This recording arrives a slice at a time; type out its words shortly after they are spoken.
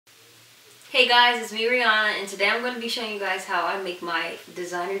Hey guys, it's me Rihanna, and today I'm going to be showing you guys how I make my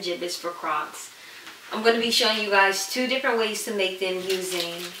designer Jibbitz for Crocs. I'm going to be showing you guys two different ways to make them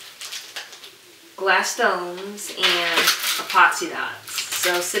using glass stones and epoxy dots.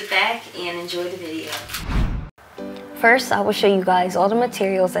 So sit back and enjoy the video. First, I will show you guys all the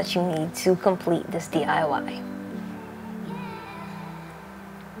materials that you need to complete this DIY.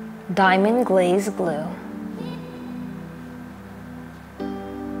 Diamond glaze glue.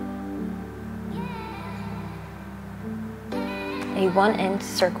 A 1-inch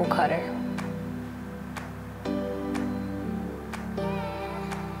circle cutter,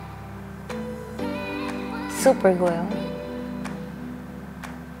 super glue,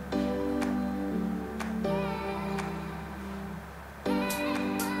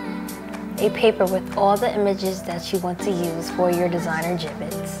 a paper with all the images that you want to use for your designer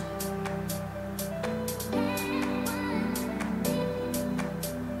Jibbitz,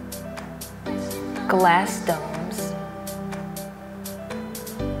 glass stones,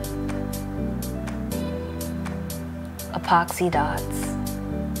 epoxy dots,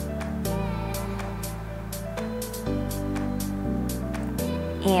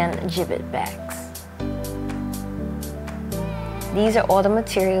 and Jibbit bags. These are all the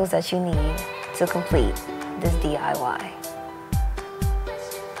materials that you need to complete this DIY.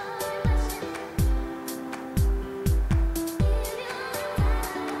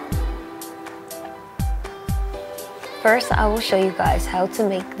 First, I will show you guys how to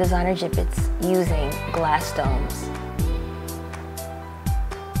make designer Jibbitz using glass stones.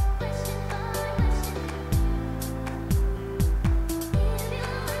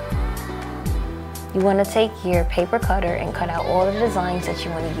 You want to take your paper cutter and cut out all the designs that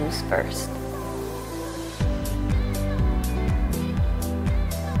you want to use first.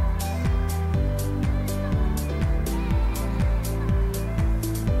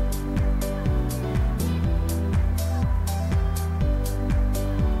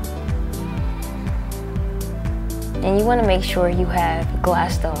 And you want to make sure you have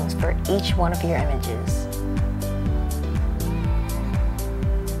glass stones for each one of your images.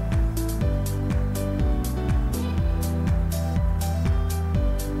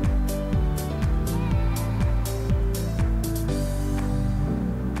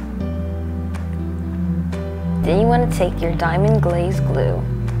 Then you want to take your diamond glaze glue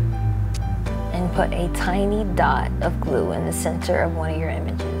and put a tiny dot of glue in the center of one of your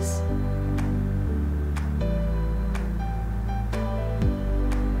images.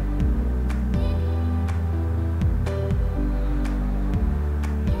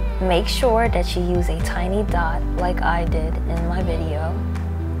 Make sure that you use a tiny dot like I did in my video.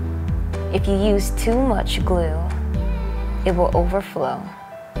 If you use too much glue, it will overflow.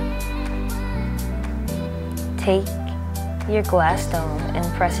 Take your glass stone and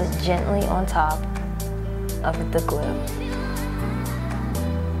press it gently on top of the glue.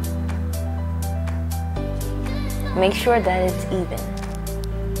 Make sure that it's even.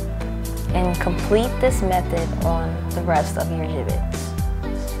 And complete this method on the rest of your Jibbitz.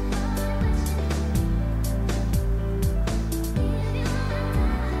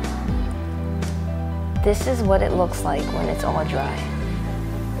 This is what it looks like when it's all dry.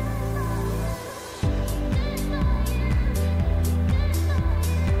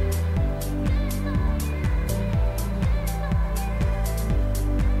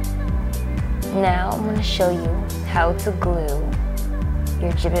 Now I'm going to show you how to glue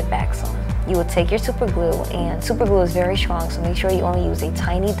your Jibbit backs on. You will take your super glue, and super glue is very strong, so make sure you only use a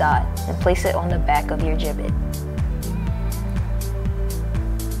tiny dot and place it on the back of your Jibbit.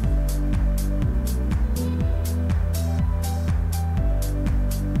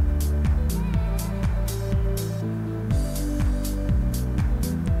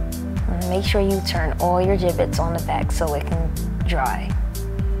 And make sure you turn all your Jibbits on the back so it can dry.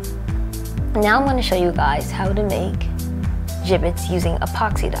 Now I'm going to show you guys how to make Jibbitz using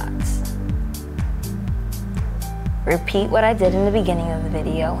epoxy dots. Repeat what I did in the beginning of the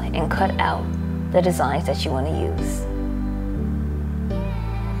video and cut out the designs that you want to use.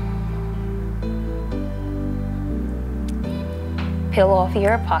 Peel off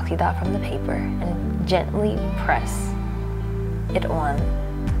your epoxy dot from the paper and gently press it on.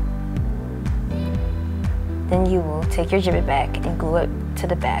 Then you will take your Jibbit back and glue it to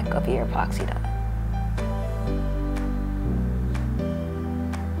the back of your epoxy dot.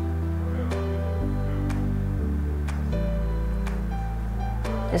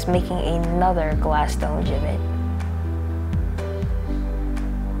 Just making another glass stone Jibbit.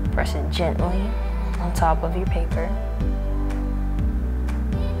 Press it gently on top of your paper.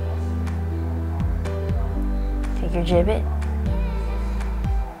 Take your Jibbit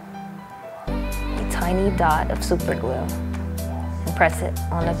tiny dot of super glue and press it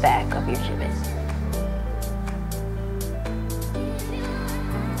on the back of your Jibbit.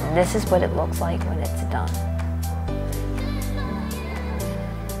 And this is what it looks like when it's done.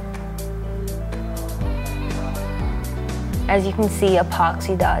 As you can see,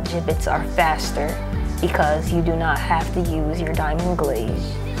 epoxy dot Jibbits are faster because you do not have to use your diamond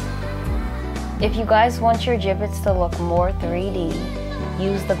glaze. If you guys want your Jibbits to look more 3D,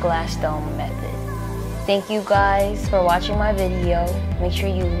 use the glass dome method. Thank you guys for watching my video. Make sure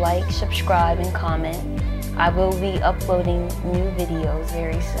you like, subscribe, and comment. I will be uploading new videos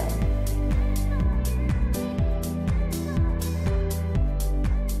very soon.